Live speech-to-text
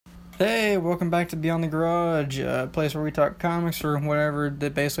Hey, welcome back to Beyond the Garage, a place where we talk comics or whatever,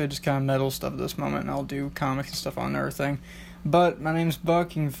 that basically just kind of metal stuff at this moment, and I'll do comics and stuff on their thing. But my name's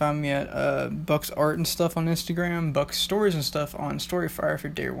Buck. You can find me at Buck's Art and stuff on Instagram, Buck's Stories and stuff on Storyfire if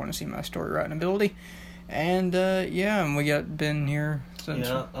you dare want to see my story writing ability. And and we got Ben here.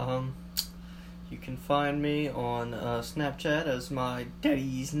 You can find me on Snapchat as my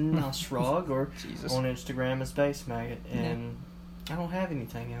daddy's Nosrog, or Jesus. on Instagram as Base Maggot, and I don't have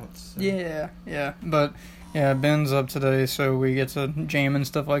anything else. So. But Ben's up today, so we get to jam and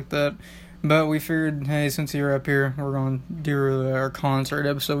stuff like that. But we figured, hey, since you're up here, we're going to do our concert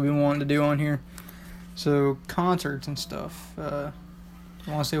episode we wanted to do on here. So, concerts and stuff. I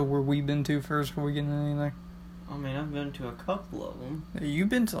want to say where we've been to first before we get into anything. I mean, I've been to a couple of them. You've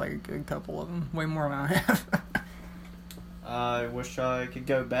been to like a couple of them, way more than I have. I wish I could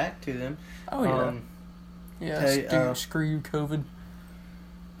go back to them. Oh, yeah. Screw you, COVID.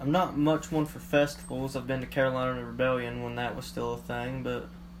 I'm not much one for festivals. I've been to Carolina Rebellion when that was still a thing, but...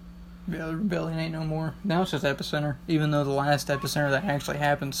 Yeah, the Rebellion ain't no more. Now it's just Epicenter, even though the last Epicenter that actually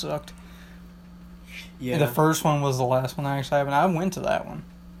happened sucked. Yeah. The first one was the last one that actually happened. I went to that one.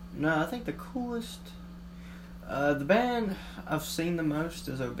 No, I think the coolest... the band I've seen the most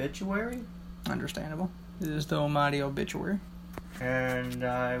is Obituary. Understandable. It is the almighty Obituary. And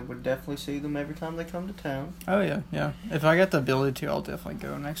I would definitely see them every time they come to town. Oh, yeah. If I got the ability to, I'll definitely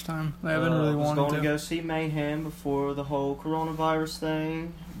go next time. I haven't really wanted to. I was going to go see Mayhem before the whole coronavirus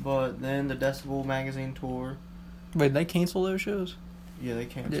thing, but then the Decibel magazine tour. Wait, they canceled those shows? Yeah, they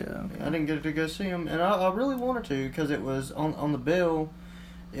canceled. Yeah. Okay. I didn't get to go see them, and I really wanted to, because it was on the bill.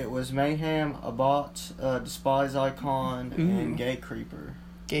 It was Mayhem, Abot, Despise Icon, and Gate Creeper.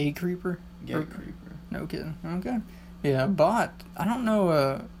 Gate Creeper? Gate Creeper. No kidding. Okay. Yeah, Bot. I don't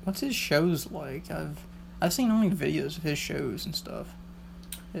know. What's his shows like? I've seen only videos of his shows and stuff.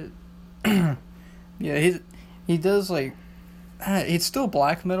 He does like. It's still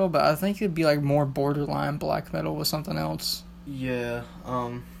black metal, but I think it'd be like more borderline black metal with something else. Yeah.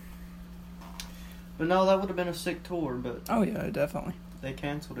 But no, that would have been a sick tour. But oh yeah, definitely. They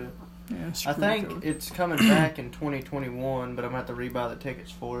canceled it. Yeah, I think it's coming back in 2021, but I'm going to have to rebuy the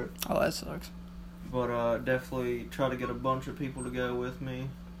tickets for it. Oh, that sucks. But definitely try to get a bunch of people to go with me.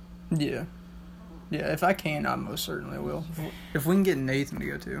 Yeah. Yeah, if I can, I most certainly will. If we can get Nathan to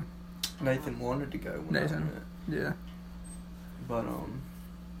go too. Nathan wanted to go when Nathan. I went. Yeah. But,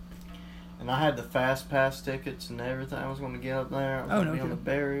 and I had the Fast Pass tickets and everything. I was going to get up there. I was going to be on the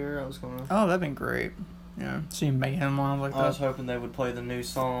barrier. I was going to... Oh, that'd been great. Yeah, see Mayhem on like that. I was hoping they would play the new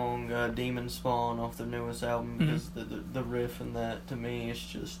song, Demon Spawn, off their newest album, because the riff in that, to me, is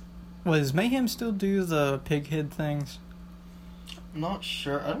just... Well, does Mayhem still do the pig head things? I'm not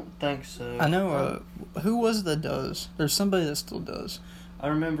sure. I don't think so. I know, who was it that does? There's somebody that still does. I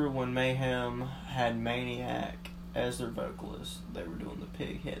remember when Mayhem had Maniac as their vocalist, they were doing the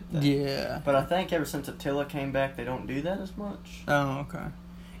pig head thing. Yeah. But I think ever since Attila came back, they don't do that as much. Oh, okay.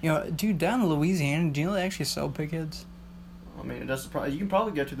 You know, dude, down in Louisiana, do you know they actually sell pig heads? I mean, it doesn't. You can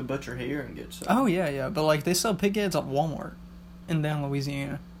probably go to the butcher here and get some. Oh, yeah. But, like, they sell pig heads at Walmart in down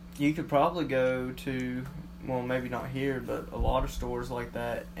Louisiana. You could probably go to, well, maybe not here, but a lot of stores like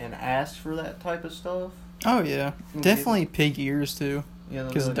that and ask for that type of stuff. Oh, yeah. Definitely pig ears, too. Yeah,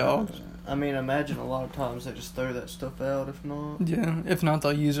 because of dogs. I mean, imagine a lot of times they just throw that stuff out, if not. Yeah, if not,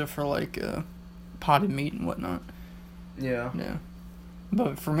 they'll use it for, like, potted meat and whatnot. Yeah. Yeah.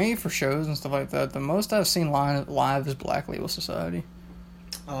 But for me, for shows and stuff like that, the most I've seen live is Black Label Society.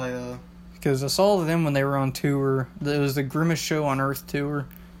 Oh, yeah. Because I saw them when they were on tour. It was the Grimmest Show on Earth tour.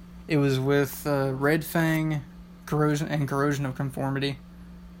 It was with Red Fang, Corrosion of Conformity.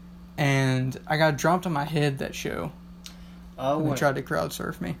 And I got dropped on my head that show. They tried to crowd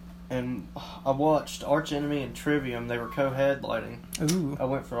surf me. And I watched Arch Enemy and Trivium. They were co-headlining. Ooh. I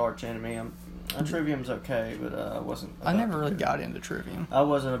went for Arch Enemy. Trivium's okay, but I wasn't... I never really got into Trivium. I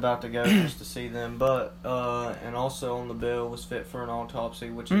wasn't about to go just to see them, but... and also on the bill was Fit for an Autopsy,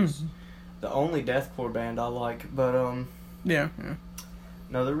 which is the only deathcore band I like, but... Yeah.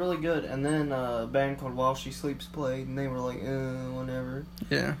 No, they're really good. And then a band called While She Sleeps played, and they were like, whatever.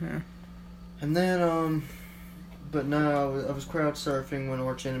 Yeah. And then, but no, I was crowd surfing when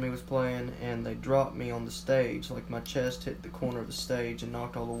Arch Enemy was playing, and they dropped me on the stage. Like, my chest hit the corner of the stage and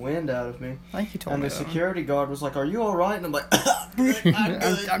knocked all the wind out of me. I think you told me And the security guard was like, "Are you alright?" And I'm like, "I'm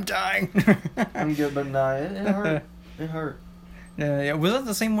good. I'm dying. I'm good," but no, it hurt. It hurt. Yeah. Was that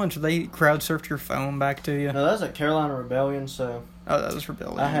the same one where they crowd surfed your phone back to you? No, that was at Carolina Rebellion, so... Oh, that was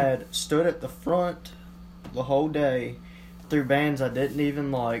Rebellion. I had stood at the front the whole day through bands I didn't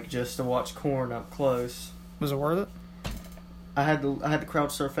even like just to watch Korn up close. Was it worth it? I had to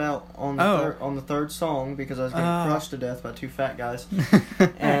crowd surf out on the on the third song because I was getting crushed to death by two fat guys,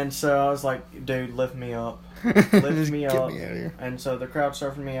 and so I was like, "Dude, lift me up, lift me up." Me out of here. And so the crowd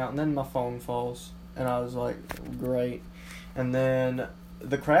surfing me out, and then my phone falls, and I was like, "Great!" And then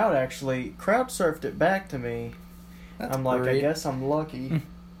the crowd surfed it back to me. That's I'm like, great. I guess I'm lucky.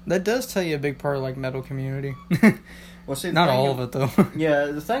 That does tell you a big part of like metal community. Well, see, not all of it though. Yeah,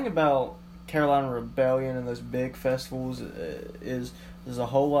 the thing about Carolina Rebellion and those big festivals is there's a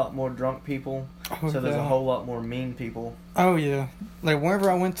whole lot more drunk people, so there's a whole lot more mean people. Oh yeah, like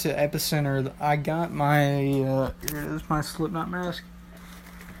whenever I went to Epicenter, I got my here it is, my Slipknot mask,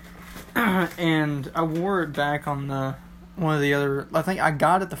 and I wore it back on the one of the other. I think I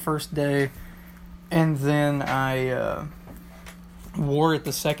got it the first day, and then I wore it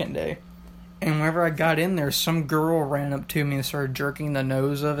the second day. And whenever I got in there, some girl ran up to me and started jerking the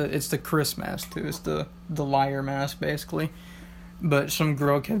nose of it. It's the Chris mask, too. It's the liar mask, basically. But some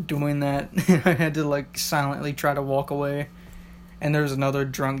girl kept doing that. I had to, like, silently try to walk away. And there was another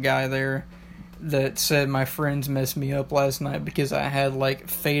drunk guy there that said my friends messed me up last night because I had, like,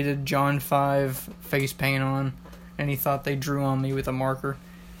 faded John 5 face paint on. And he thought they drew on me with a marker.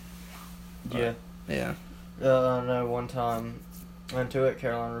 Yeah. Yeah. I know one time... went to it,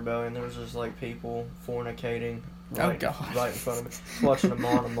 Carolina Rebellion, there was just like people fornicating right in front of me, watching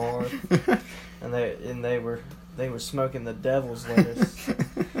Amon Amarth, and they were smoking the devil's lettuce,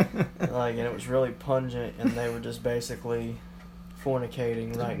 like, and it was really pungent, and they were just basically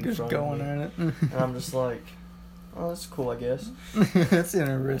fornicating right in front of me. At it. And I'm just like, oh, that's cool, I guess. That's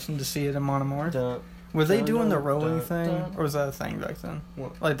interesting to see it in Amon Amarth. Were they doing the rowing thing, or was that a thing back then?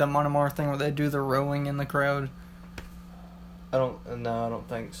 What? Like the Amon Amarth thing, where they do the rowing in the crowd? I don't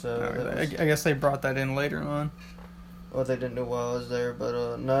think so. I guess they brought that in later on. Well, they didn't know why I was there,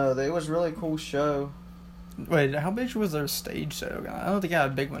 but no, it was a really cool show. Wait, how big was their stage set? I don't think I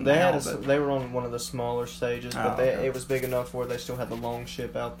had a big one. They were on one of the smaller stages, but okay. It was big enough where they still had the long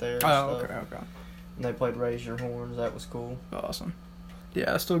ship out there. And stuff. Okay. And they played Raise Your Horns. That was cool. Awesome.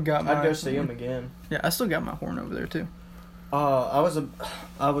 Yeah, I still got my... I'd go see them again. Yeah, I still got my horn over there, too. I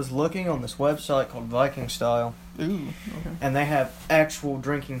was looking on this website called Viking Style. Ooh, okay. And they have actual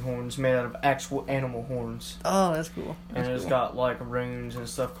drinking horns made out of actual animal horns. Oh, that's cool. And it's got like runes and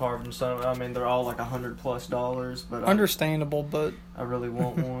stuff carved and stuff. I mean, they're all like $100+, but understandable, but I really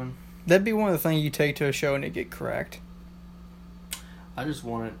want one. That'd be one of the things you take to a show and it get cracked. I just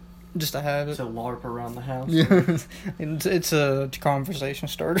want it. Just to have it. To LARP around the house. Yeah. It's a conversation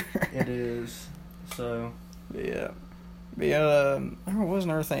starter. It is. So. Yeah. But yeah, there was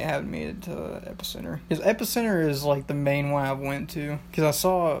another thing I haven't made it to Epicenter. Because Epicenter is like the main one I went to. Because I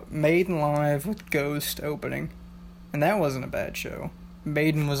saw Maiden live with Ghost opening. And that wasn't a bad show.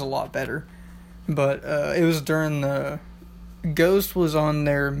 Maiden was a lot better. But it was during the... Ghost was on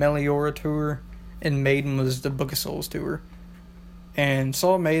their Meliora tour. And Maiden was the Book of Souls tour. And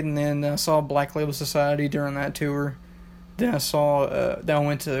saw Maiden then. I saw Black Label Society during that tour. Then I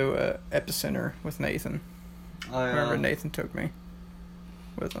went to Epicenter with Nathan. I remember Nathan took me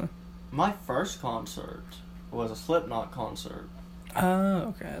with him. My first concert was a Slipknot concert. Oh,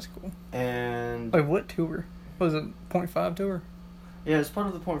 okay, that's cool. And wait, what tour? Was it 0.5 tour? Yeah, it's part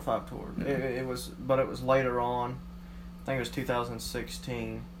of the 0.5 tour. Mm-hmm. It was later on. I think it was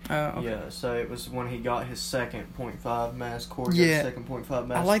 2016. Oh, okay. Yeah, so it was when he got his second 0.5 mask. Corey got his second 0.5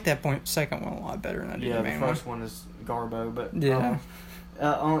 mask. I like that second one a lot better than I did the main one. Yeah, the first one is Garbo, but yeah,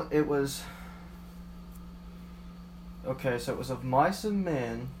 it was. Okay, so it was of Mice and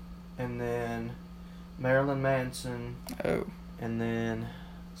Men, and then Marilyn Manson, and then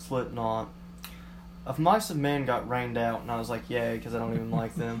Slipknot. Of Mice and Men got rained out, and I was like, yay, because I don't even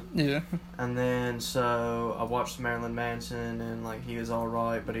like them. Yeah. And then, so, I watched Marilyn Manson, and, like, he was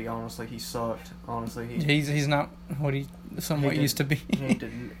alright, but he sucked. Honestly, he's not what he somewhat used to be. he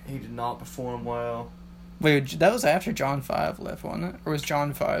did not perform well. Wait, that was after John 5 left, wasn't it? Or was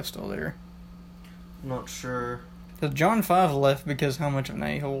John 5 still there? I'm not sure. Because John 5 left because how much of an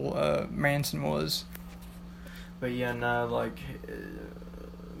a-hole Manson was. But yeah, no, like,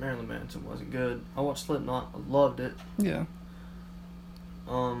 Marilyn Manson wasn't good. I watched Slipknot. I loved it. Yeah.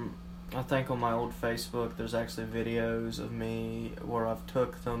 I think on my old Facebook there's actually videos of me where I've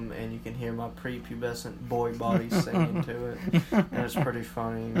took them and you can hear my prepubescent boy body singing to it. And it's pretty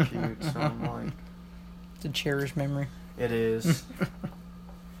funny and cute, so I'm like... It's a cherished memory. It is.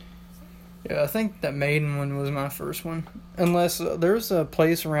 Yeah, I think that Maiden one was my first one. Unless there's a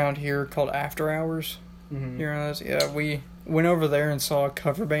place around here called After Hours. Mm-hmm. You know those? Yeah, we went over there and saw a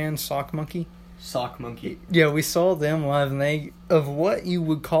cover band, Sock Monkey. Sock Monkey. Yeah, we saw them live, and of what you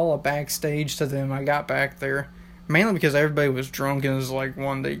would call a backstage to them, I got back there. Mainly because everybody was drunk and it was like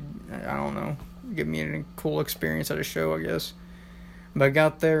one day, I don't know, give me a cool experience at a show, I guess. But I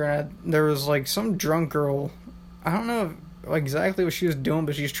got there and there was like some drunk girl. I don't know exactly what she was doing,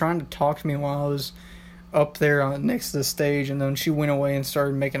 but she was trying to talk to me while I was up there next to the stage, and then she went away and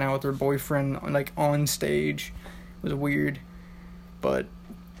started making out with her boyfriend like on stage. It was weird. But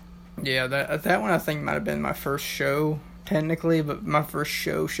yeah, that one I think might have been my first show technically, but my first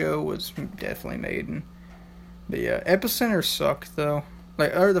show was definitely Maiden. But yeah, Epicenter sucked though.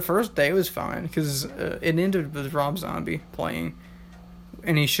 The first day was fine because it ended with Rob Zombie playing,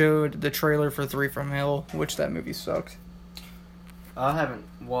 and he showed the trailer for 3 from Hell, which that movie sucked. I haven't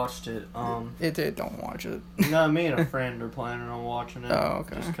watched it. Don't watch it. No, me and a friend are planning on watching it. Oh,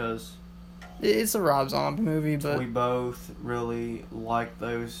 okay. Just because it's a Rob Zombie movie, but we both really like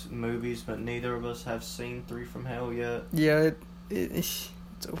those movies, but neither of us have seen 3 from Hell yet. Yeah, it's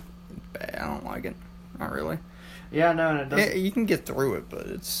bad. I don't like it. Not really. Yeah, no, and it doesn't. You can get through it, but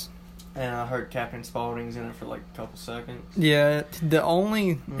it's. And I heard Captain Spaulding's in it for like a couple seconds. Yeah,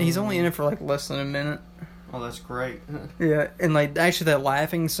 he's only in it for like less than a minute. Oh, that's great. Yeah, and like actually that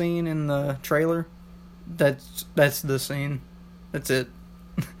laughing scene in the trailer, that's the scene. That's it.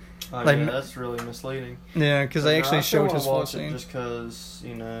 Oh, yeah, that's really misleading. Yeah, because they actually showed his full scene. Just because,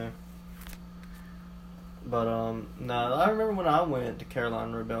 you know. But, no, I remember when I went to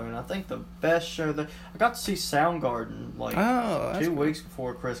Carolina Rebellion, I think the best show that... I got to see Soundgarden, like, 2 weeks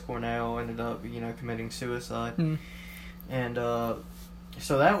before Chris Cornell ended up, you know, committing suicide. Mm. And,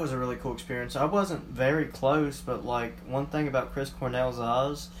 so that was a really cool experience. I wasn't very close, but, like, one thing about Chris Cornell's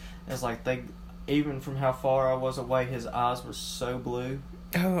eyes is, like, even from how far I was away, his eyes were so blue.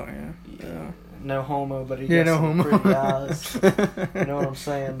 Oh, yeah. No homo, but he got some pretty eyes. You know what I'm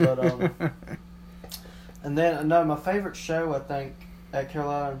saying? But, and then, no, my favorite show, I think, at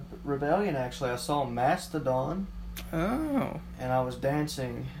Carolina Rebellion, actually, I saw Mastodon. Oh. And I was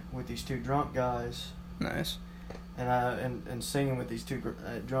dancing with these 2 drunk guys. Nice. And singing with these 2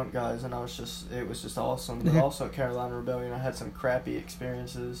 drunk guys, and it was just awesome. But also at Carolina Rebellion, I had some crappy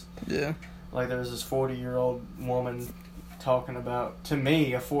experiences. Yeah. Like, there was this 40-year-old woman talking about, to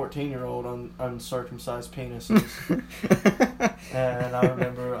me, a 14-year-old uncircumcised penises. And I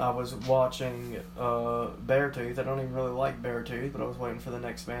remember I was watching Beartooth. I don't even really like Beartooth, but I was waiting for the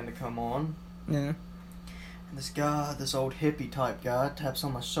next band to come on. Yeah. And this old hippie type guy, taps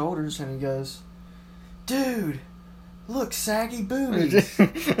on my shoulders and he goes, "Dude, look, saggy booties."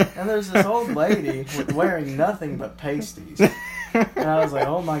 And there's this old lady wearing nothing but pasties. And I was like,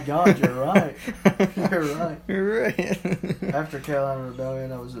 oh my God, you're right. You're right. You're right. After Carolina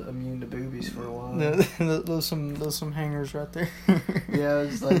Rebellion, I was immune to boobies for a while. Those some hangers right there. Yeah,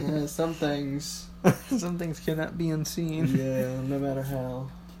 it's like, some things... Some things cannot be unseen. Yeah, no matter how.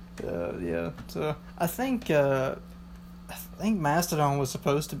 Yeah. So, I think Mastodon was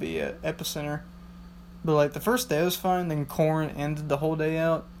supposed to be at Epicenter. But, like, the first day was fine, then Korn ended the whole day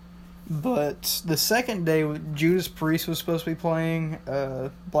out. But the second day, Judas Priest was supposed to be playing.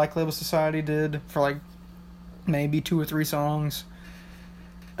 Black Label Society did for like maybe 2 or 3 songs.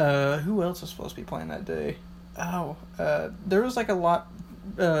 Who else was supposed to be playing that day? There was like a lot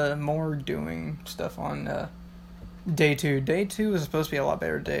more doing stuff on day 2. Day 2 was supposed to be a lot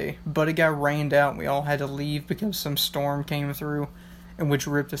better day, but it got rained out and we all had to leave because some storm came through, and which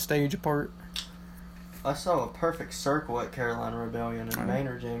ripped the stage apart. I saw a perfect circle at Carolina Rebellion, and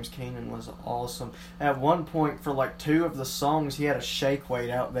Maynard James Keenan was awesome. At one point, for like 2 of the songs, he had a shake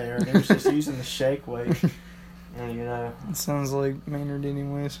weight out there, and he was just using the shake weight. And, you know... It sounds like Maynard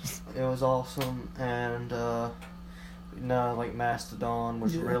anyways. It was awesome, and, like Mastodon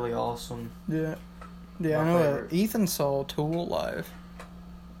was really awesome. Yeah. Yeah, I know Ethan saw Tool live.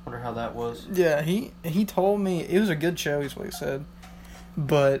 Wonder how that was. Yeah, he told me it was a good show, is what he said.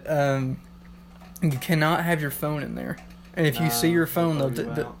 But, you cannot have your phone in there. And if you see your phone,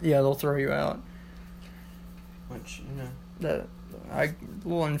 they'll throw you out. Which, you know... A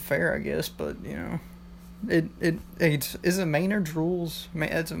little unfair, I guess, but, you know... Is it Maynard's rules?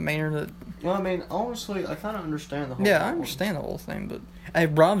 It's a Maynard that... Well, I mean, honestly, I kind of understand the whole thing. Yeah, I understand the whole thing, but...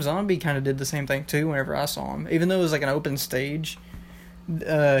 Rob Zombie kind of did the same thing, too, whenever I saw him. Even though it was like an open stage,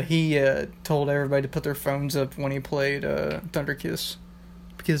 he told everybody to put their phones up when he played Thunder Kiss.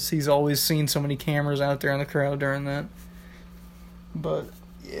 Because he's always seen so many cameras out there in the crowd during that. But,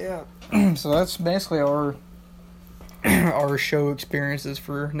 yeah. So that's basically our show experiences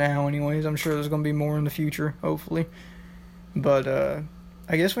for now anyways. I'm sure there's going to be more in the future, hopefully. But,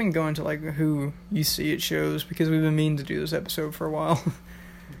 I guess we can go into, like, who you see at shows, because we've been meaning to do this episode for a while.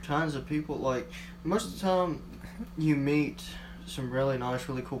 Tons of people, like, most of the time you meet some really nice,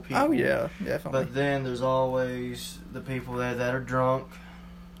 really cool people. Oh yeah, definitely. But then there's always the people there that are drunk.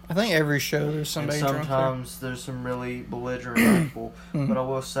 I think every show there's somebody and drunk. Sometimes there's some really belligerent people. But I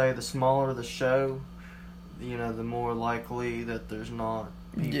will say, the smaller the show, the more likely that there's not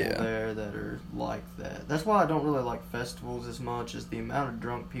people there that are like that. That's why I don't really like festivals as much, as the amount of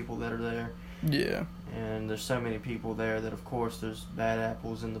drunk people that are there. Yeah. And there's so many people there that, of course, there's bad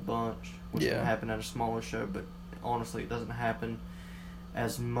apples in the bunch, which can happen at a smaller show, but honestly, it doesn't happen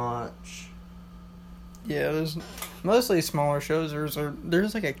as much. Yeah, there's mostly smaller shows.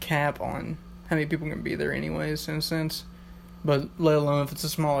 There's like a cap on how many people can be there anyways, in a sense. But let alone if it's a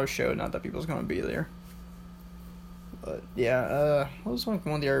smaller show, not that people's going to be there. But yeah, what was one of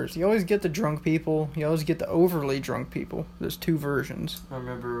the others? You always get the drunk people. You always get the overly drunk people. There's two versions. I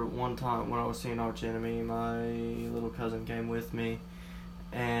remember one time when I was seeing Arch Enemy, my little cousin came with me,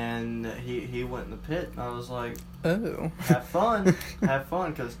 and he went in the pit, and I was like, "Oh, have fun, have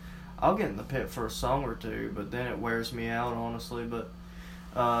fun," because I'll get in the pit for a song or two, but then it wears me out, honestly. But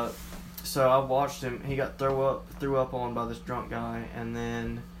so I watched him. He got threw up on by this drunk guy, and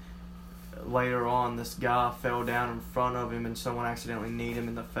then later on, this guy fell down in front of him, and someone accidentally kneed him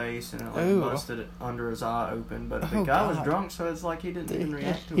in the face, and it busted it under his eye open. But the guy was drunk, so it's like he didn't even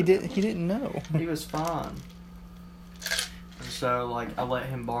react to it. He didn't know. He was fine. And so, I let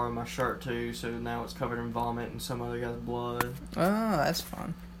him borrow my shirt too, so now it's covered in vomit and some other guy's blood. Oh, that's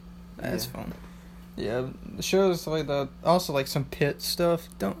fun. That's fun. Yeah, the shows like that. Also, like some pit stuff.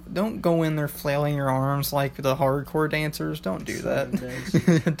 Don't go in there flailing your arms like the hardcore dancers. Don't do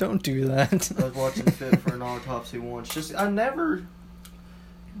that. Don't do that. I was watching Fit for an Autopsy once. I never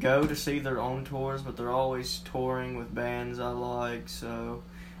go to see their own tours, but they're always touring with bands I like. So,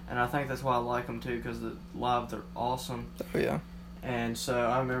 and I think that's why I like them too, because live they're awesome. Oh yeah. And so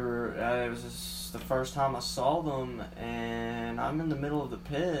I remember it was the first time I saw them, and I'm in the middle of the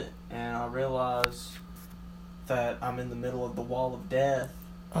pit, and I realize that I'm in the middle of the wall of death.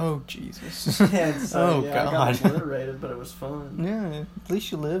 Oh, Jesus. And so, God. I got obliterated, but it was fun. Yeah, at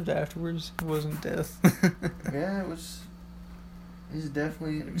least you lived afterwards. It wasn't death. Yeah, it was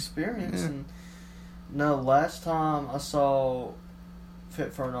definitely an experience. Yeah. And no, last time I saw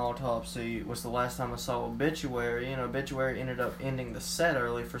Fit for an Autopsy was the last time I saw Obituary. Obituary ended up ending the set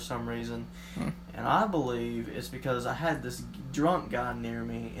early for some reason. And I believe it's because I had this drunk guy near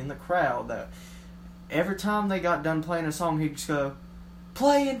me in the crowd that every time they got done playing a song, he'd just go,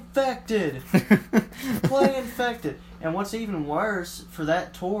 "Play Infected! Play Infected!" And what's even worse, for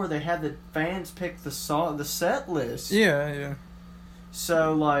that tour, they had the fans pick the set list. Yeah.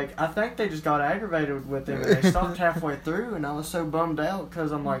 So, I think they just got aggravated with him, and they stopped halfway through, and I was so bummed out,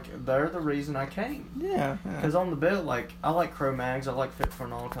 because I'm like, they're the reason I came. Yeah. Because on the bill, I like Cro-Mags, I like Fit for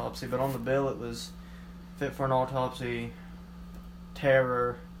an Autopsy, but on the bill it was Fit for an Autopsy,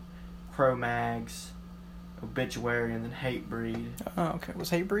 Terror, Cro-Mags, Obituary, and then Hatebreed. Oh, okay.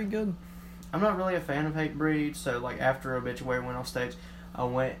 Was Hatebreed good? I'm not really a fan of Hatebreed, so, after Obituary went off stage, I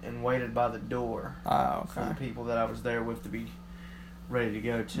went and waited by the door for the people that I was there with to be ready to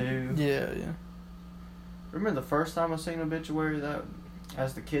go too. Yeah. Remember the first time I seen Obituary, that,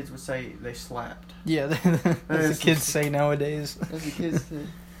 as the kids would say, they slapped. Yeah, as the kids say nowadays. As the kids say.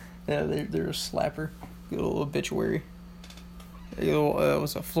 Yeah, they're a slapper. Good little Obituary.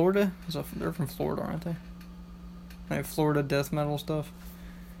 Was it Florida? They're from Florida, aren't they? Like Florida death metal stuff.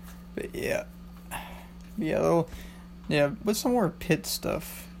 But yeah. With some more pit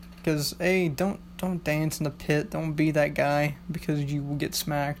stuff. Because, don't dance in the pit. Don't be that guy, because you will get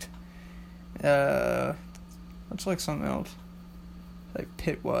smacked. What's something else?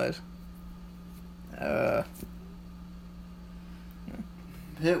 Pit-wise.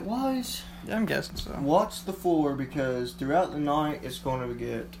 Pit-wise? Yeah, I'm guessing so. Watch the floor, because throughout the night it's going to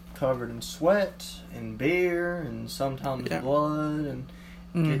get covered in sweat and beer and sometimes blood and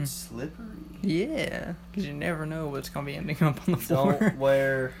get slippery. Yeah, because you never know what's going to be ending up on the floor. Don't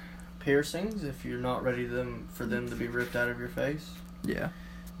wear piercings if you're not ready for them to be ripped out of your face. Yeah.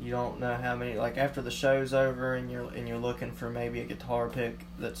 You don't know how many, after the show's over and you're looking for maybe a guitar pick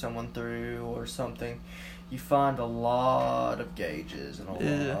that someone threw or something, you find a lot of gauges and a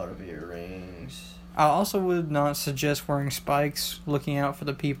lot of earrings. I also would not suggest wearing spikes, looking out for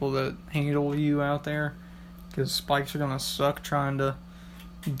the people that handle you out there, because spikes are going to suck trying to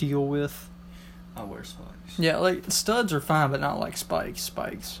deal with. I wear spikes. Yeah, studs are fine, but not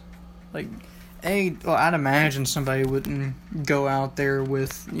spikes. I'd imagine somebody wouldn't go out there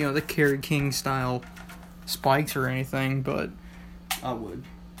with, the Kerry King style spikes or anything, but I would.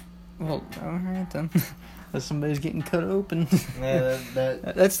 Well, alright then. That somebody's getting cut open. Yeah,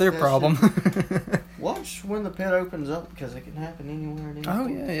 that's their problem. Watch when the pit opens up, because it can happen anywhere. Oh,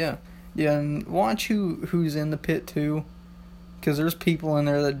 yeah. Yeah, and watch who's in the pit, too. Because there's people in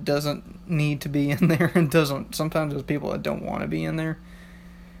there that doesn't need to be in there, and sometimes there's people that don't want to be in there.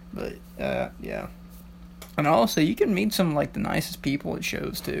 But, yeah. And also, you can meet some, like, the nicest people at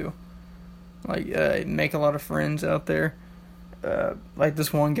shows, too. Like, make a lot of friends out there. Like,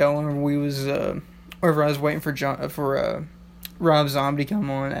 this one guy, whenever I was waiting for Rob Zombie to come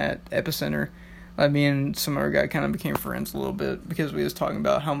on at Epicenter, me and some other guy kind of became friends a little bit, because we was talking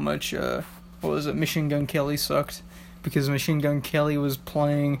about how much, Machine Gun Kelly sucked. Because Machine Gun Kelly was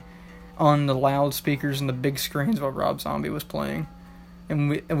playing on the loudspeakers and the big screens while Rob Zombie was playing.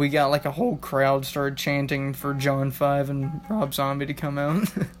 And we got like a whole crowd started chanting for John 5 and Rob Zombie to come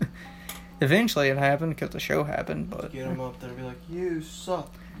out. Eventually it happened because the show happened, but... Get them up there and be like, you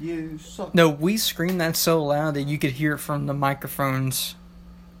suck, you suck. No, we screamed that so loud that you could hear it from the microphones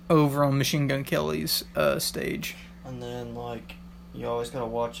over on Machine Gun Kelly's stage. And then, like... You always gotta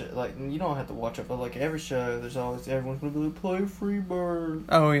watch it. Like, you don't have to watch it, but like every show, there's always everyone's gonna be like, "Play Freebird."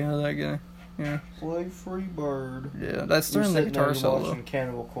 Oh yeah, that guy. Yeah. Play Freebird. Yeah, that's during the guitar solo. Watching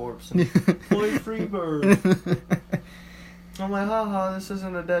Cannibal Corpse and play Freebird. I'm like, haha, this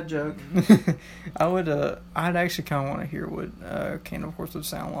isn't a dead joke. I'd actually kind of want to hear what Cannibal Corpse would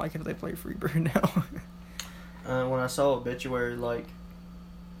sound like if they played Freebird now. When I saw Obituary, like,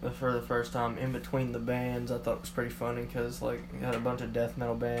 for the first time in between the bands, I thought it was pretty funny because like you had a bunch of death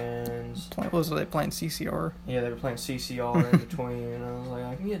metal bands. Was they playing CCR? Yeah, they were playing CCR in between, and I was like,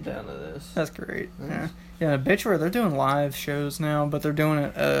 I can get down to this. That's great. Yeah. Obituary, they're doing live shows now, but they're doing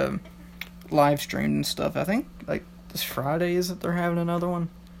it live streamed and stuff. I think like this Friday is it they're having another one.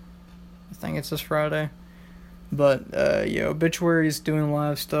 I think it's this Friday. But Obituary's doing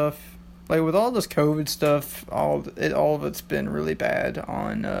live stuff. Like, with all this COVID stuff, all of it's been really bad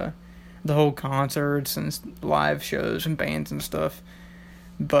on the whole concerts and live shows and bands and stuff.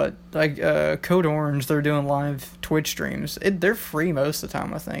 But, like, Code Orange, they're doing live Twitch streams. They're free most of the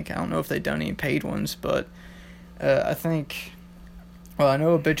time, I think. I don't know if they've done any paid ones, but I think... Well, I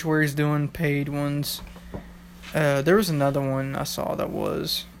know Obituary's doing paid ones. There was another one I saw that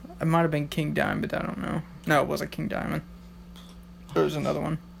was... It might have been King Diamond, but I don't know. No, it wasn't King Diamond. There was another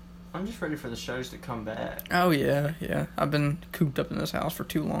one. I'm just ready for the shows to come back. Oh, yeah. I've been cooped up in this house for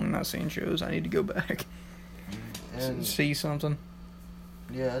too long not seeing shows. I need to go back and see something.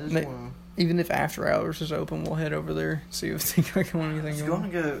 Yeah, I just want to... Even if After Hours is open, we'll head over there, see if they got anything going. It's going to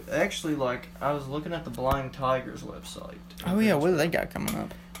go... Actually, like, I was looking at the Blind Tigers website. Oh, yeah, what do they got coming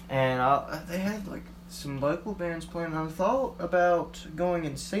up? And they had, like, some local bands playing. I thought about going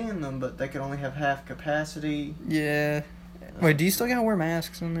and seeing them, but they could only have half capacity. Yeah. Wait, do you still gotta wear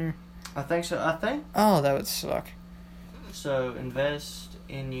masks in there? I think so. Oh, that would suck. So, invest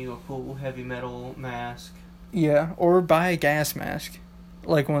in you a cool heavy metal mask. Yeah, or buy a gas mask.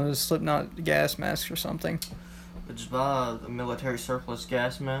 Like one of those Slipknot gas masks or something. But just buy a military surplus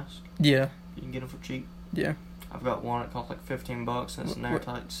gas mask. Yeah. You can get them for cheap. Yeah. I've got one. It costs like $15, and it's an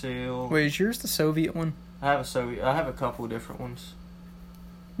airtight seal. Wait, is yours the Soviet one? I have a couple different ones.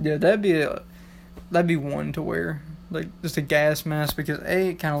 Yeah, that'd be one to wear. Like, just a gas mask, because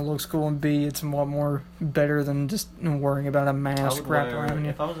A, it kind of looks cool, and B, it's a lot more better than just worrying about a mask wrapped around you.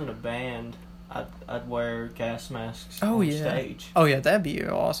 If I was in a band, I'd wear gas masks on stage. Oh, yeah, that'd be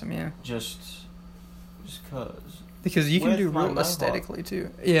awesome, yeah. Just cause. Because you can do real aesthetically, too.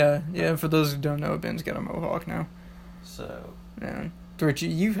 Yeah, for those who don't know, Ben's got a mohawk now. So. Yeah. Which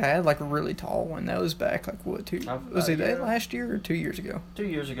you've had, like, a really tall one. That was back, like, what, was it last year or 2 years ago? 2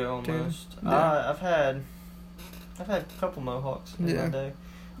 years ago, almost. Yeah. I've had a couple mohawks in my day,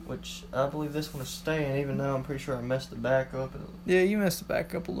 which I believe this one is staying, even though I'm pretty sure I messed the back up. Yeah, you messed the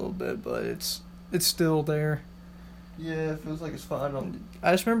back up a little bit, but it's still there. Yeah, it feels like it's fine.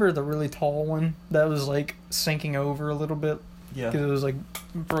 I just remember the really tall one that was, like, sinking over a little bit. Yeah. Because it was, like,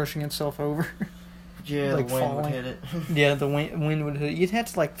 brushing itself over. Yeah, like the wind falling. would hit it. Yeah, the wind would hit it. You'd have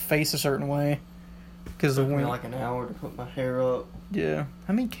to, like, face a certain way. Because the wind... It took me like an hour to put my hair up. Yeah.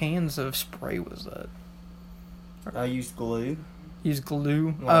 How many cans of spray was that? I used glue. Use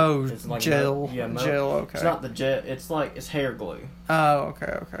glue? Like gel. Gel, okay. It's not the gel. It's hair glue. Oh,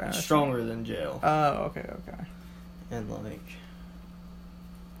 okay. It's stronger than gel. Oh, okay. And like...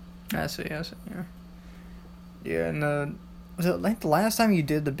 I see, yeah. Yeah, and was it like the last time you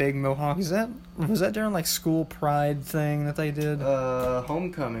did the big mohawk? Was that during like school pride thing that they did?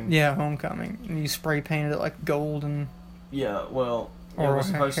 Homecoming. Yeah, homecoming. And you spray painted it like gold and... Yeah, well... Or it was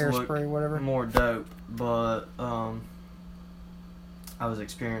supposed to look whatever. more dope, but, I was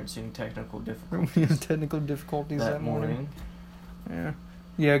experiencing technical difficulties. Technical difficulties that morning. Yeah.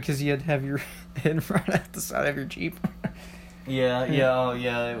 Yeah, because you had to have your head right at the side of your Jeep. Yeah,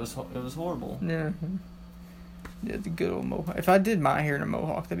 it was horrible. Yeah. Yeah, the good old mohawk. If I did my hair in a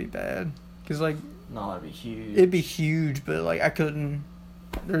mohawk, that'd be bad. Because, like... No, it'd be huge. It'd be huge, but, like, I couldn't...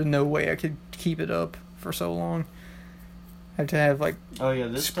 There's no way I could keep it up for so long. I have to have, like... Oh, yeah,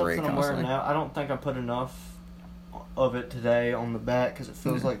 this stuff that I'm wearing now, I don't think I put enough of it today on the back, because it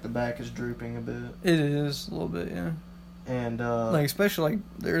feels like the back is drooping a bit. It is, a little bit, yeah. And, like, especially, like,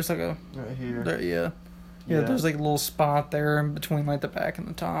 there's, like, a... Right here. There, yeah, there's, like, a little spot there in between, like, the back and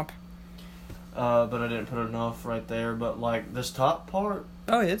the top. But I didn't put enough right there. But, like, this top part...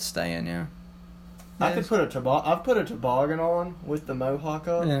 Oh, yeah, it's staying, yeah. I could put I've put a toboggan on with the mohawk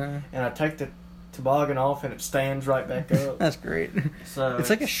up. Yeah. And I take the toboggan off and it stands right back up. That's great. So it's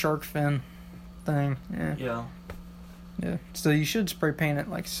like a shark fin thing. Yeah. Yeah. Yeah. So you should spray paint it,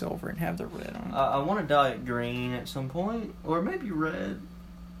 like, silver and have the red on it. I want to dye it green at some point. Or maybe red.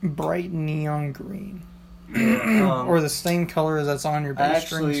 Bright neon green. Yeah, or the same color as that's on your bass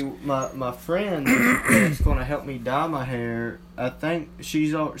strings. Actually, my friend that's going to help me dye my hair, I think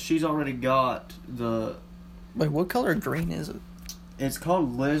she's already got the... Wait, what color green is it? It's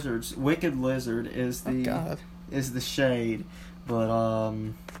called Lizards. Wicked Lizard is the is the shade, but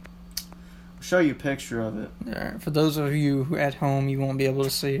I'll show you a picture of it. Yeah, for those of you who at home, you won't be able to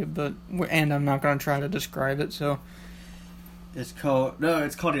see it, and I'm not going to try to describe it, so... It's called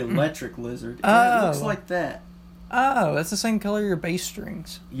Electric Lizard. Oh. It looks like that. Oh, that's the same color your bass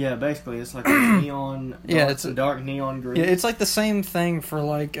strings. Yeah, basically, it's like a neon. It's a dark neon green. Yeah, it's like the same thing for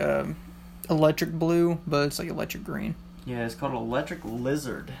like electric blue, but it's like electric green. Yeah, it's called Electric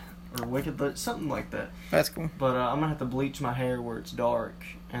Lizard or Wicked Lizard, something like that. That's cool. But I'm gonna have to bleach my hair where it's dark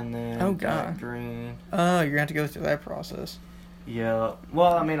and then green. Oh, you're gonna have to go through that process. Yeah.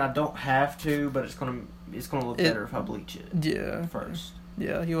 Well, I mean, I don't have to, but it's gonna look better if I bleach it. Yeah. First.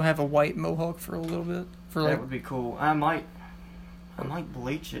 Yeah, you'll have a white mohawk for a little bit. That would be cool. I might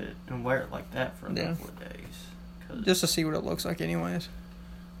bleach it and wear it like that for a couple of days. Just to see what it looks like, anyways.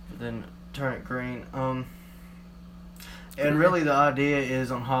 Then turn it green. And really, the idea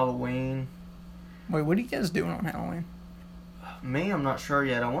is on Halloween. Wait, what are you guys doing on Halloween? Me, I'm not sure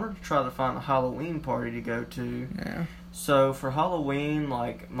yet. I wanted to try to find a Halloween party to go to. Yeah. So for Halloween,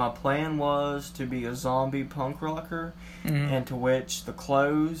 like, my plan was to be a zombie punk rocker, and to which the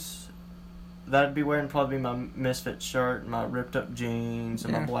clothes that I'd be wearing probably my Misfits shirt and my ripped up jeans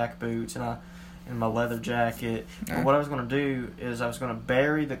and my black boots and my leather jacket. Yeah. But what I was going to do is I was going to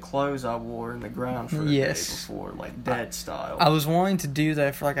bury the clothes I wore in the ground for a day before, like Dead style. I was wanting to do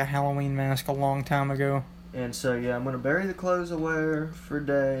that for like a Halloween mask a long time ago. And so, yeah, I'm going to bury the clothes I wear for a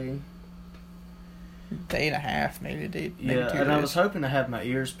day. Day and a half, maybe 2 days. I was hoping to have my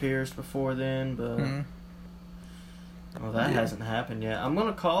ears pierced before then, but well, that hasn't happened yet. I'm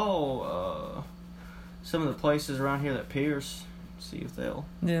gonna call some of the places around here that pierce, see if they'll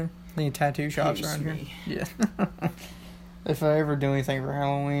any tattoo shops around here. Yeah. If I ever do anything for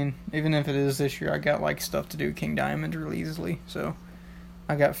Halloween, even if it is this year, I got like stuff to do King Diamond really easily. So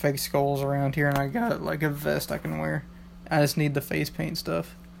I got fake skulls around here, and I got like a vest I can wear. I just need the face paint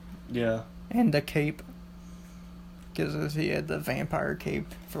stuff. Yeah. And the cape. Because he had the vampire cape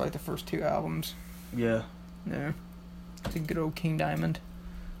for like the first 2 albums. Yeah. Yeah. It's a good old King Diamond.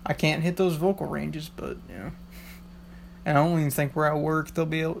 I can't hit those vocal ranges, but, And I don't even think where I work I'll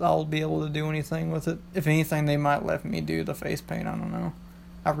be able to do anything with it. If anything, they might let me do the face paint. I don't know.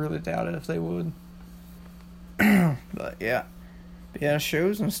 I really doubt it if they would. But, yeah.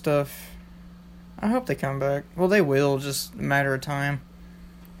 Shows and stuff. I hope they come back. Well, they will, just a matter of time.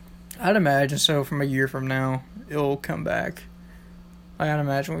 I'd imagine so from a year from now, it'll come back. I'd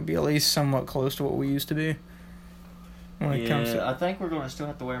imagine we'd be at least somewhat close to what we used to be. When it comes to... I think we're going to still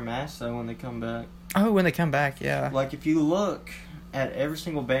have to wear masks, though, when they come back. Oh, when they come back, yeah. Like, if you look at every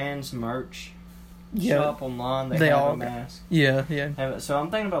single band's merch shop online, they have a mask. Yeah. So I'm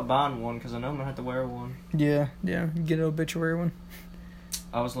thinking about buying one, because I know I'm going to have to wear one. Yeah. Get an obituary one.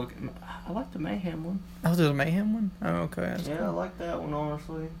 I was looking... I like the Mayhem one. Oh, there's a Mayhem one? Oh, okay. That's cool. I like that one,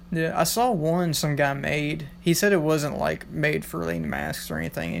 honestly. Yeah, I saw one some guy made. He said it wasn't, like, made for any masks or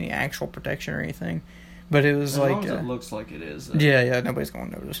anything, any actual protection or anything. But it was as like... long as it looks like it is. Yeah, nobody's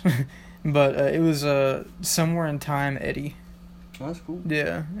going to notice. But it was Somewhere in Time Eddie. Oh, that's cool.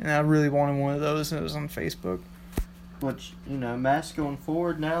 Yeah, and I really wanted one of those, and it was on Facebook. Which, masks going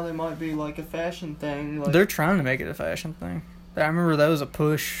forward, now they might be, like, a fashion thing. Like... They're trying to make it a fashion thing. I remember that was a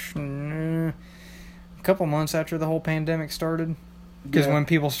push a couple months after the whole pandemic started. Because when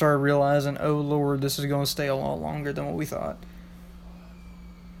people started realizing, oh, Lord, this is going to stay a lot longer than what we thought.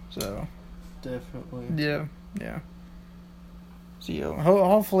 So. Definitely. Yeah. So,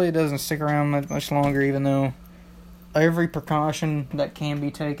 hopefully it doesn't stick around much longer, even though every precaution that can be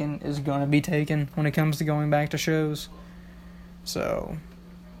taken is going to be taken when it comes to going back to shows. So,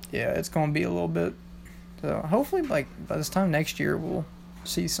 yeah, it's going to be a little bit. So, hopefully, by this time next year, we'll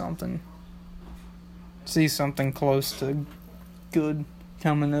see something close to good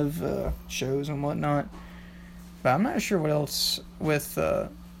coming of shows and whatnot. But I'm not sure what else with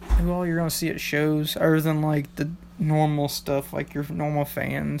who all you're going to see at shows, other than, the normal stuff, your normal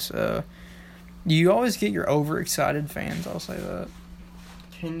fans. You always get your overexcited fans, I'll say that.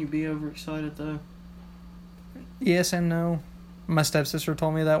 Can you be overexcited, though? Yes and no. My stepsister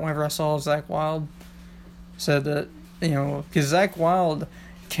told me that whenever I saw Zakk Wylde. Said that, because Zakk Wylde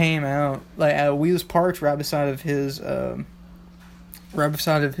came out, we was parked right beside of his, what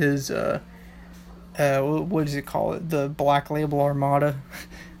does he call it? The Black Label Armada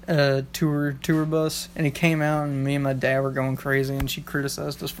tour bus. And he came out, and me and my dad were going crazy, and she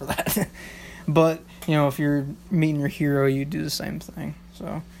criticized us for that. But, if you're meeting your hero, you do the same thing.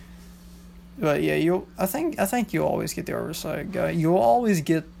 So, but yeah, I think you'll always get the oversight guy. You'll always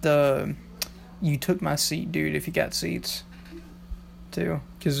get the, you took my seat, dude, if you got seats, too.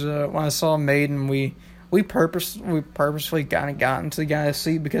 Because when I saw Maiden, we purposely kind of got into the guy's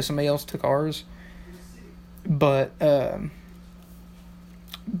seat because somebody else took ours. But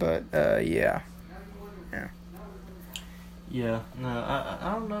yeah. Yeah, no,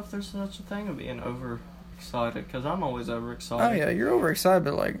 I don't know if there's such a thing of being overexcited, because I'm always overexcited. Oh, yeah, you're overexcited,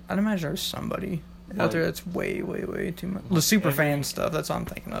 but, I'd imagine there's somebody out there that's way, way, way too much. The super fan stuff, that's what I'm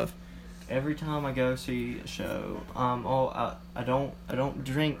thinking of. Every time I go see a show, I don't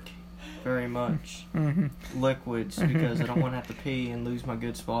drink very much liquids because I don't want to have to pee and lose my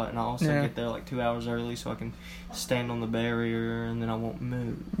good spot, and I also get there 2 hours early so I can stand on the barrier and then I won't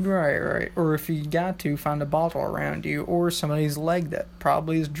move. Right. Or if you got to, find a bottle around you or somebody's leg that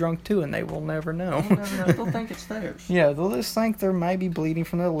probably is drunk too, and they will never know. They'll think it's theirs. Yeah, they'll just think they might be bleeding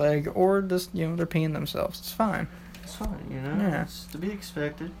from their leg, or just they're peeing themselves. It's fine. It's fine, Yeah. It's to be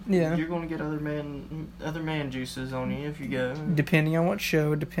expected. Yeah. You're going to get other man juices on you if you go. Depending on what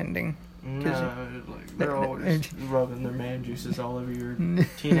show, No, they're always rubbing their man juices all over your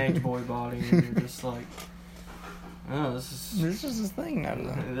teenage boy body, and you're just like, oh, this is a thing now.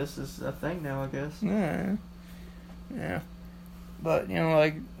 This is a thing now, I guess. Yeah. But,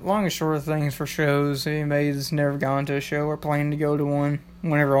 long and short of things for shows, anybody that's never gone to a show or planning to go to one,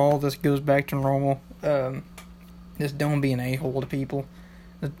 whenever all this goes back to normal, just don't be an a-hole to people.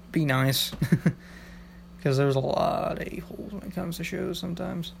 Just be nice. Because there's a lot of a-holes when it comes to shows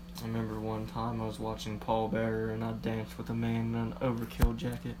sometimes. I remember one time I was watching Paul Bearer, and I danced with a man in an Overkill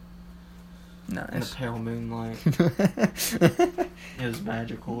jacket. Nice. In the pale moonlight. It was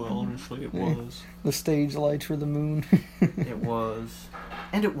magical, honestly, it was. The stage lights for the moon. It was.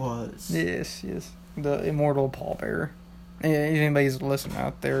 And it was. Yes. The immortal Paul Bearer. Yeah, if anybody's listening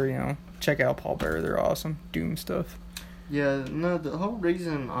out there, check out Paul Bearer. They're awesome. Doom stuff. Yeah, no, the whole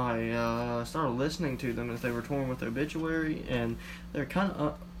reason I started listening to them is they were touring with Obituary, and they're kind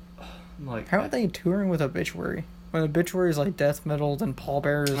of How are they touring with Obituary? When Obituary is death metal, then Paul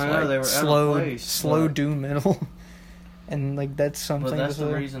Bearer is they were slow doom metal. And that's something. But that's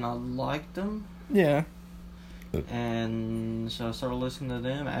the reason I liked them. Yeah. And so I started listening to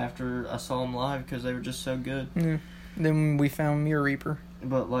them after I saw them live because they were just so good. Yeah. Then we found Mirror Reaper.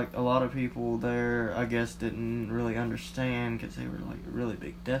 But a lot of people there, I guess, didn't really understand because they were really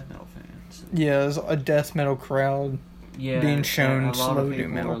big death metal fans. Yeah, it was a death metal crowd being shown slow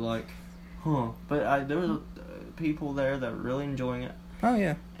doom metal. A lot of people were But there was people there that were really enjoying it. Oh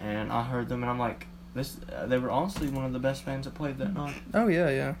yeah. And I heard them, and I'm like, they were honestly one of the best bands that played that night. Oh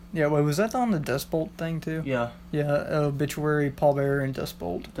yeah. Wait, was that on the Dustbolt thing too? Yeah. Yeah, Obituary, Paul Bearer, and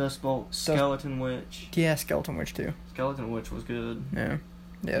Dustbolt. Skeleton Witch. Yeah, Skeleton Witch too. Skeleton Witch was good. Yeah.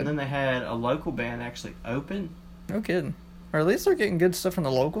 And then they had a local band actually open. No kidding. Or at least they're getting good stuff from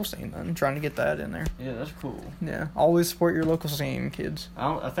the local scene then, trying to get that in there. Yeah, that's cool. Yeah, always support your local scene, kids.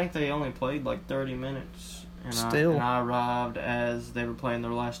 I think they only played 30 minutes. And Still. I arrived as they were playing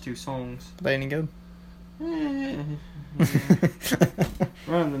their last two songs. They any good?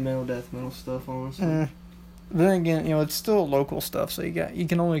 Run-of-the-mill death metal stuff, honestly. But then again, it's still local stuff, so you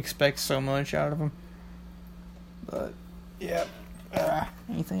can only expect so much out of them. But, yeah.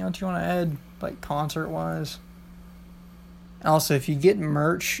 Anything else you want to add, concert-wise? Also, if you get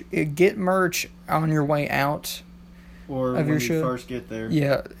merch on your way out or of when your show. You first get there.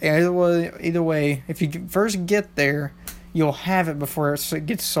 Yeah, either way, if you first get there, you'll have it before it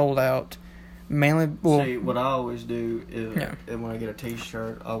gets sold out. Mainly, well... See, what I always do is when I get a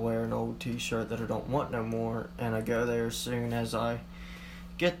t-shirt, I wear an old t-shirt that I don't want no more, and I go there as soon as I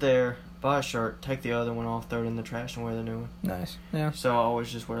get there, buy a shirt, take the other one off, throw it in the trash, and wear the new one. Nice, yeah. So I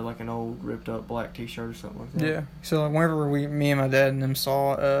always just wear like an old ripped up black t-shirt or something like that. Yeah, so like whenever me and my dad and them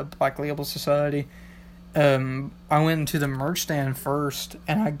saw Black Label Society, I went into the merch stand first,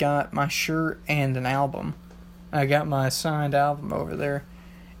 and I got my shirt and an album. I got my signed album over there,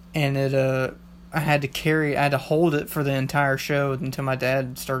 and I had to hold it for the entire show until my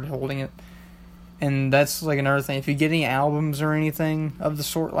dad started holding it. And that's like another thing. If you get any albums or anything of the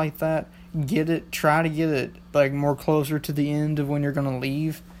sort like that, try to get it like more closer to the end of when you're gonna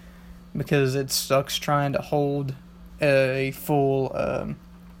leave, because it sucks trying to hold a full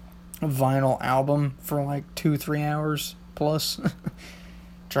vinyl album for like 2-3 hours plus.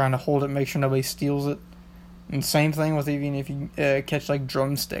 Trying to hold it, make sure nobody steals it. And same thing with even if you catch like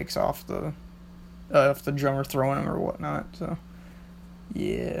drumsticks off the drummer throwing them or whatnot. So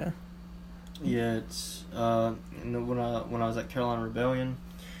yeah. Yeah, it's when I was at Carolina Rebellion,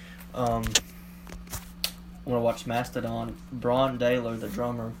 when I watched Mastodon, Braun Daler, the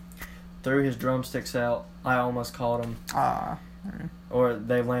drummer, threw his drumsticks out. I almost caught him. Or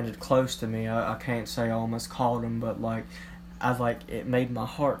they landed close to me. I can't say I almost caught him, but it made my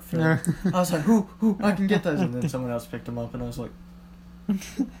heart feel. I was like, "Who, I can get those," and then someone else picked them up, and I was like,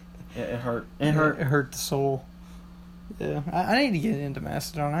 it hurt. It hurt. It hurt the soul. Yeah, I need to get into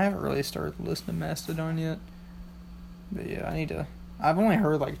Mastodon. I haven't really started listening to Mastodon yet. But yeah, I need to. I've only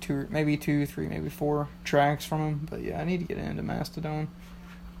heard like 2, maybe 2, 3, maybe 4 tracks from him. But yeah, I need to get into Mastodon.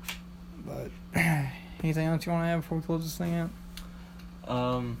 But anything else you want to add before we close this thing out?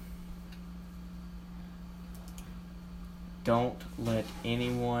 Don't let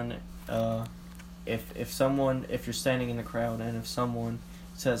anyone. If you're standing in the crowd and if someone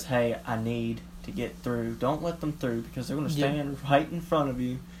says, "Hey, I need to get through," don't let them through, because they're going to stand right in front of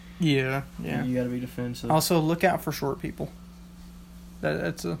you. Yeah. You got to be defensive. Also, look out for short people.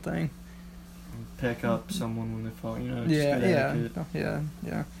 That's a thing. Pick up someone when they fall. Yeah.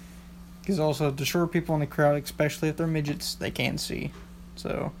 Because also the short people in the crowd, especially if they're midgets, they can't see.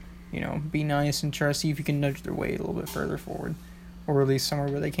 So, be nice and try to see if you can nudge their weight a little bit further forward, or at least somewhere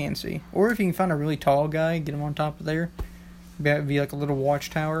where they can see. Or if you can find a really tall guy, get him on top of there. Be like a little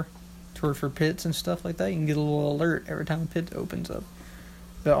watchtower for pits and stuff like that. You can get a little alert every time a pit opens up.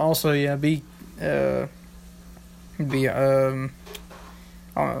 But also,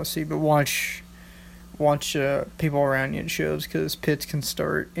 watch people around you at shows, because pits can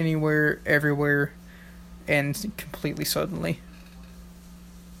start anywhere, everywhere, and completely suddenly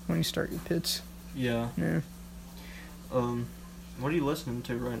when you start your pits. Yeah. What are you listening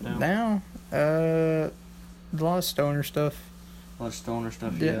to right now? Now, a lot of stoner stuff. Yeah.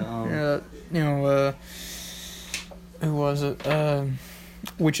 Who was it?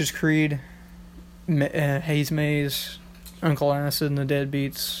 Witch's Creed, Haze Maze, Uncle Acid and the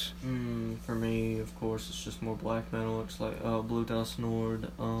Deadbeats. For me, of course, it's just more black metal. It's like Blue Dust Nord,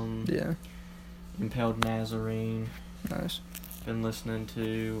 Impaled Nazarene. Nice. Been listening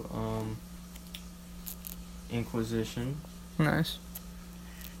to Inquisition. Nice.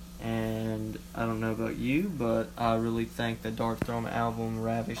 And I don't know about you, but I really think the Darkthrone album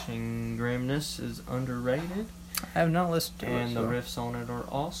Ravishing Grimness is underrated. I have not listened to it. And the riffs on it are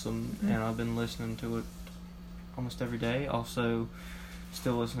awesome, and I've been listening to it almost every day. Also,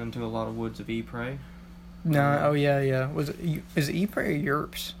 still listening to a lot of Woods of Ypres. No, yeah. Is it Ypres or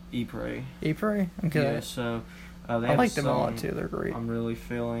Yerps? Ypres. Ypres? Okay. Yeah, so they I like them a lot too. They're great. I'm really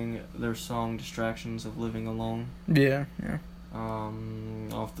feeling their song "Distractions of Living Alone." Yeah.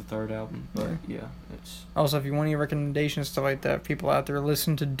 Off the third album, but yeah, it's. Also, if you want any recommendations, stuff like that, people out there,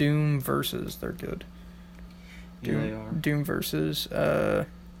 listen to Doom Versus. They're good. They are. Doom Versus. What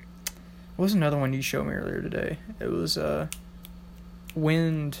was another one you showed me earlier today? It was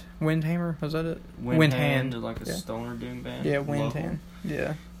Windhammer. Was that it? Windhand, like a stoner doom band. Yeah, Windhand.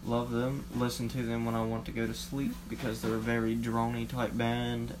 Yeah. Love them. Listen to them when I want to go to sleep, because they're a very drony type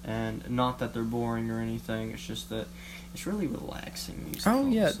band, and not that they're boring or anything. It's just that it's really relaxing music. Oh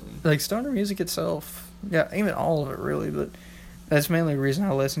yeah, like stoner music itself. Yeah, even all of it really, but that's mainly the reason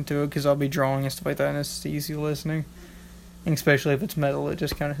I listen to it, because I'll be drawing and stuff like that, and it's easy listening. And especially if it's metal, it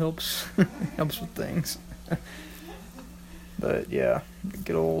just kind of helps with things. But yeah,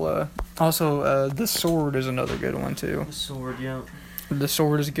 good old. Also, The Sword is another good one too. The Sword, yeah. The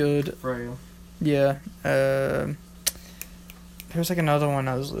Sword is good. Frail. Yeah. There's like another one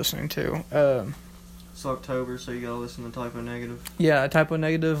I was listening to. It's October, so you gotta listen to Typo Negative. Yeah, Typo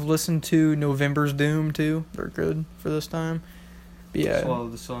Negative. Listen to November's Doom too. They're good for this time. But yeah. Swallow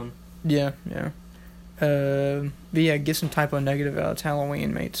the Sun. Yeah, yeah. But yeah, get some Typo Negative out. It's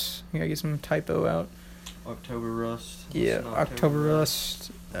Halloween, mates. You gotta get some Typo out. October Rust. Yeah, October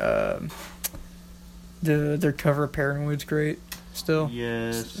Rust. Their cover of Paranoid's great. Still,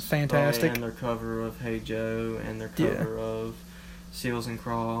 yes, it's fantastic. And their cover of Hey Joe, and their cover of Seals and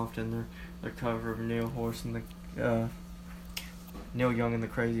Croft, and their cover of Neil Young and the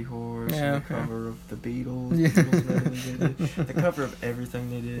Crazy Horse, and the cover of the Beatles. Yeah. The cover of everything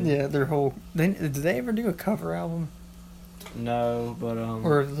they did. Yeah, their whole. Did they ever do a cover album? No, but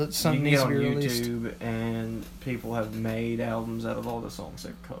or that something you can get on released. YouTube, and people have made albums out of all the songs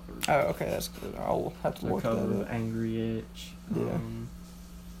they've covered. Oh, okay, that's good. I'll have to look that up. The cover of Angry Itch. Yeah.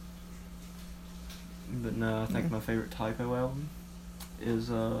 But no, I think my favorite Typo album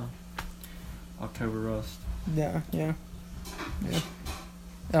is October Rust. Yeah.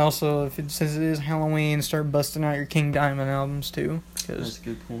 Also, since it is Halloween, start busting out your King Diamond albums too. That's a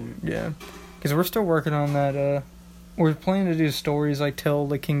good point. Yeah, because we're still working on that. We're planning to do stories, like tell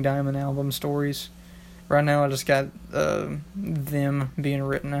the King Diamond album stories. Right now, I just got them being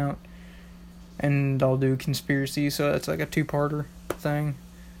written out, and I'll do Conspiracy, so that's like a 2-parter thing.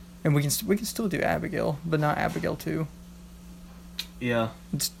 And we can still do Abigail, but not Abigail 2. Yeah.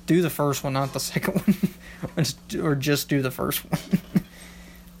 Let's do the first one, not the second one, or just do the first one.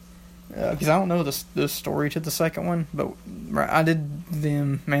 Because I don't know the story to the second one, but I did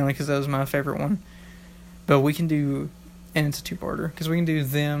them mainly because that was my favorite one. But we can do, and it's a 2-parter, because we can do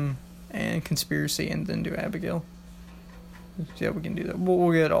them and Conspiracy and then do Abigail. Yeah, we can do that.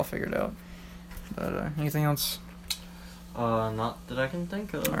 We'll get it all figured out. But anything else? Not that I can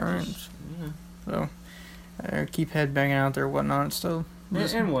think of. Alright. Yeah. So, keep headbanging out there, whatnot, still.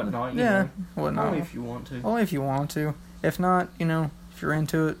 And whatnot, you know. Whatnot. Only if you want to. Only if you want to. If not, if you're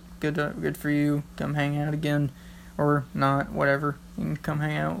into it, good for you. Come hang out again. Or not, whatever. You can come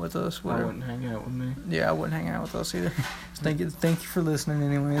hang out with us. Whatever. I wouldn't hang out with me. Yeah, I wouldn't hang out with us either. Thank you for listening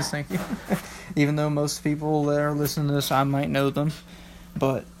anyways. Thank you. Even though most people that are listening to this, I might know them.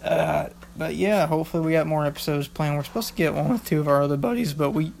 But yeah, hopefully we got more episodes planned. We're supposed to get one with 2 of our other buddies,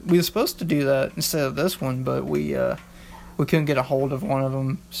 but we were supposed to do that instead of this one, but we couldn't get a hold of one of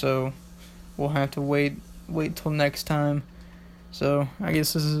them, so we'll have to wait till next time. So I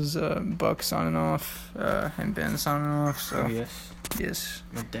guess this is Buck signing off, and Ben signing off. So yes.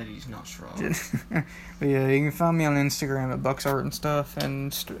 My daddy's not strong. But yeah, you can find me on Instagram at Buck's Art and stuff,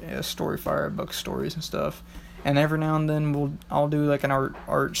 and Storyfire at Buck's Stories and stuff. And every now and then I'll do like an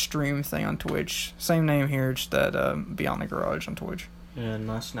art stream thing on Twitch. Same name here, just that Beyond the Garage on Twitch. Yeah,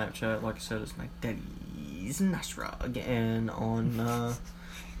 my Snapchat, like I said, it's my daddy's Nasrog. And on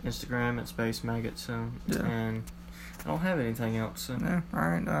Instagram, it's Space Maggot. So yeah. And I don't have anything else. So. Yeah. All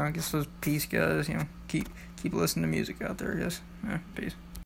right. I guess those peace, guys. Keep listening to music out there, I guess. Yeah. Peace.